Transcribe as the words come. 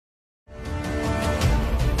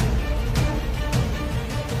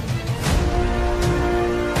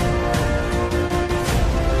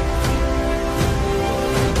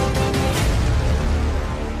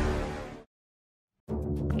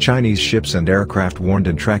Chinese ships and aircraft warned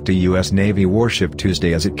and tracked a U.S. Navy warship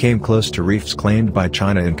Tuesday as it came close to reefs claimed by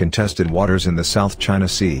China in contested waters in the South China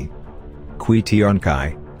Sea. Cui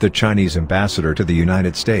Tiankai, the Chinese ambassador to the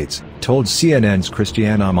United States, told CNN's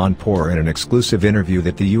Christiane Amanpour in an exclusive interview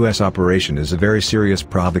that the U.S. operation is a very serious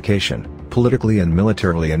provocation, politically and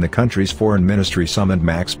militarily, and the country's foreign ministry summoned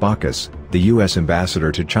Max Baucus, the U.S.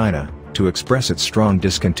 ambassador to China, to express its strong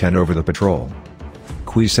discontent over the patrol.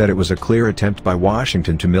 Cui said it was a clear attempt by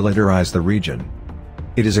Washington to militarize the region.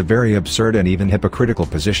 It is a very absurd and even hypocritical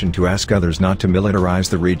position to ask others not to militarize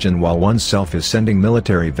the region while oneself is sending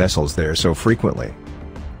military vessels there so frequently.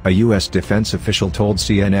 A U.S. defense official told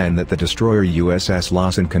CNN that the destroyer USS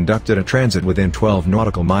Lawson conducted a transit within 12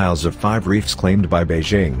 nautical miles of 5 reefs claimed by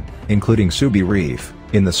Beijing, including Subi Reef,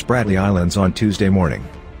 in the Spratly Islands on Tuesday morning.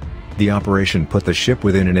 The operation put the ship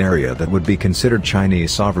within an area that would be considered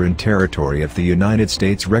Chinese sovereign territory if the United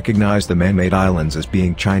States recognized the man-made islands as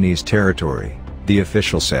being Chinese territory, the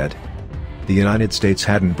official said. The United States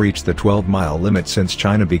hadn't breached the 12-mile limit since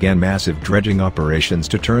China began massive dredging operations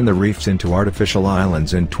to turn the reefs into artificial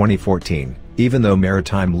islands in 2014, even though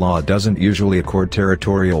maritime law doesn't usually accord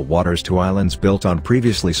territorial waters to islands built on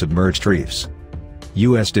previously submerged reefs.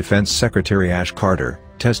 U.S. Defense Secretary Ash Carter,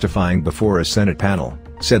 testifying before a Senate panel,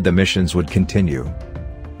 said the missions would continue.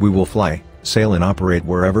 "We will fly, sail and operate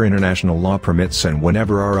wherever international law permits and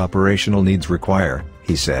whenever our operational needs require,"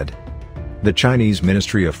 he said. The Chinese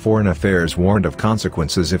Ministry of Foreign Affairs warned of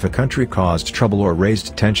consequences if a country caused trouble or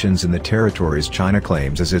raised tensions in the territories China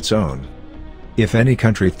claims as its own. If any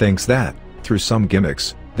country thinks that, through some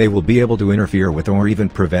gimmicks, they will be able to interfere with or even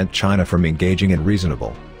prevent China from engaging in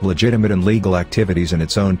reasonable, legitimate and legal activities in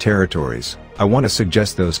its own territories, I want to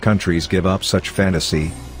suggest those countries give up such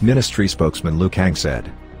fantasy, ministry spokesman Lu Kang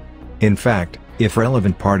said. In fact, if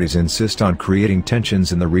relevant parties insist on creating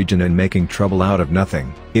tensions in the region and making trouble out of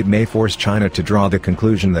nothing, it may force China to draw the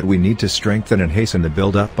conclusion that we need to strengthen and hasten the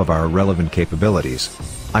build-up of our relevant capabilities.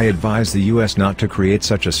 I advise the U.S. not to create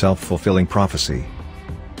such a self-fulfilling prophecy.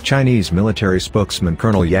 Chinese military spokesman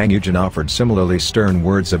Colonel Yang Yujin offered similarly stern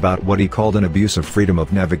words about what he called an abuse of freedom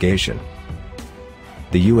of navigation.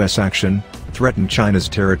 The U.S. action threatened China's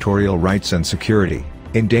territorial rights and security,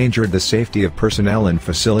 endangered the safety of personnel and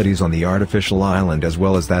facilities on the artificial island as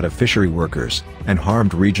well as that of fishery workers, and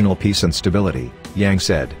harmed regional peace and stability, Yang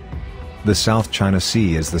said. The South China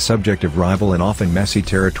Sea is the subject of rival and often messy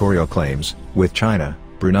territorial claims, with China,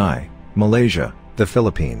 Brunei, Malaysia, the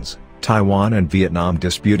Philippines, Taiwan and Vietnam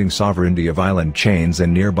disputing sovereignty of island chains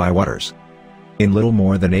and nearby waters. In little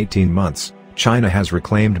more than 18 months, China has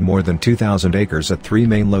reclaimed more than 2,000 acres at 3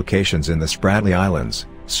 main locations in the Spratly Islands,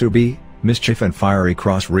 Subi, Mischief and Fiery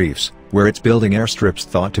Cross Reefs, where it's building airstrips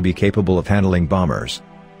thought to be capable of handling bombers.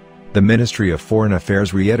 The Ministry of Foreign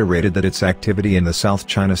Affairs reiterated that its activity in the South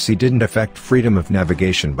China Sea didn't affect freedom of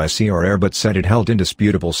navigation by sea or air but said it held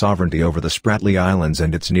indisputable sovereignty over the Spratly Islands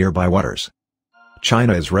and its nearby waters.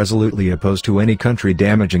 China is resolutely opposed to any country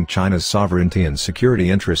damaging China's sovereignty and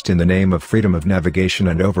security interest in the name of freedom of navigation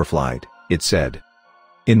and overflight, it said.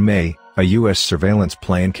 In May, a U.S. surveillance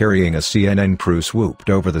plane carrying a CNN crew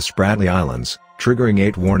swooped over the Spratly Islands, triggering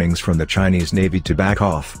 8 warnings from the Chinese Navy to back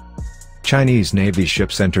off. Chinese Navy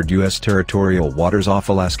ships entered U.S. territorial waters off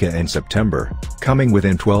Alaska in September, coming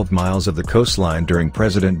within 12 miles of the coastline during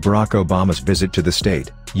President Barack Obama's visit to the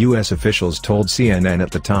state, U.S. officials told CNN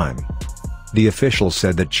at the time. The officials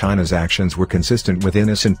said that China's actions were consistent with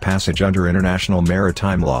innocent passage under international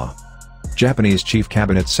maritime law. Japanese Chief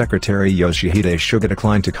Cabinet Secretary Yoshihide Suga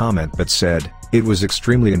declined to comment but said, "It was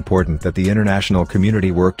extremely important that the international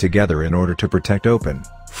community work together in order to protect open,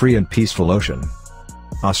 free and peaceful ocean."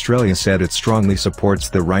 Australia said it strongly supports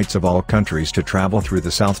the rights of all countries to travel through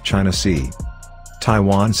the South China Sea.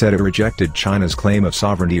 Taiwan said it rejected China's claim of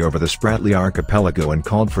sovereignty over the Spratly Archipelago and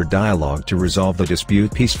called for dialogue to resolve the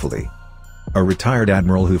dispute peacefully. A retired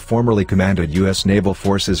admiral who formerly commanded U.S. naval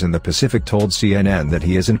forces in the Pacific told CNN that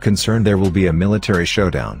he isn't concerned there will be a military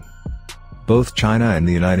showdown. Both China and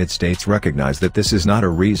the United States recognize that this is not a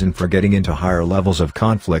reason for getting into higher levels of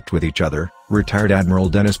conflict with each other, retired Admiral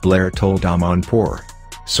Dennis Blair told Amanpour.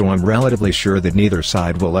 So I'm relatively sure that neither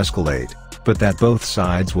side will escalate, but that both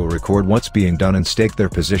sides will record what's being done and stake their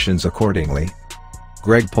positions accordingly.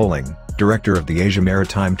 Greg Poling, director of the Asia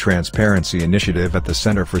Maritime Transparency Initiative at the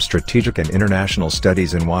Center for Strategic and International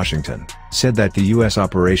Studies in Washington, said that the U.S.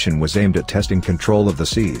 operation was aimed at testing control of the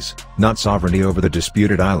seas, not sovereignty over the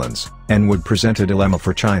disputed islands, and would present a dilemma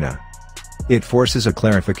for China. It forces a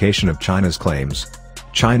clarification of China's claims.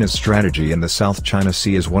 China's strategy in the South China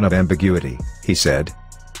Sea is one of ambiguity, he said.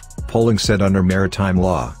 Poling said under maritime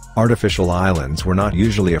law, artificial islands were not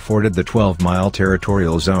usually afforded the 12-mile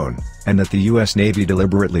territorial zone, and that the U.S. Navy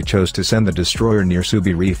deliberately chose to send the destroyer near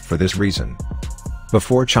Subi Reef for this reason.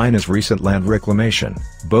 Before China's recent land reclamation,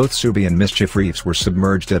 both Subi and Mischief Reefs were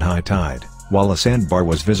submerged at high tide, while a sandbar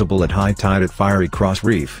was visible at high tide at Fiery Cross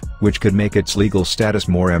Reef, which could make its legal status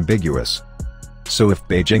more ambiguous. So if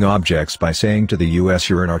Beijing objects by saying to the US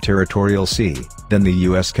 "you're in our territorial sea," then the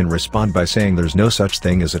US can respond by saying there's no such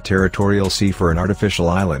thing as a territorial sea for an artificial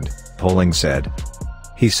island, Poling said.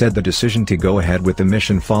 He said the decision to go ahead with the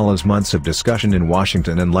mission follows months of discussion in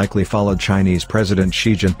Washington and likely followed Chinese President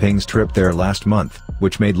Xi Jinping's trip there last month,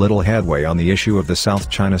 which made little headway on the issue of the South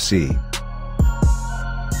China Sea.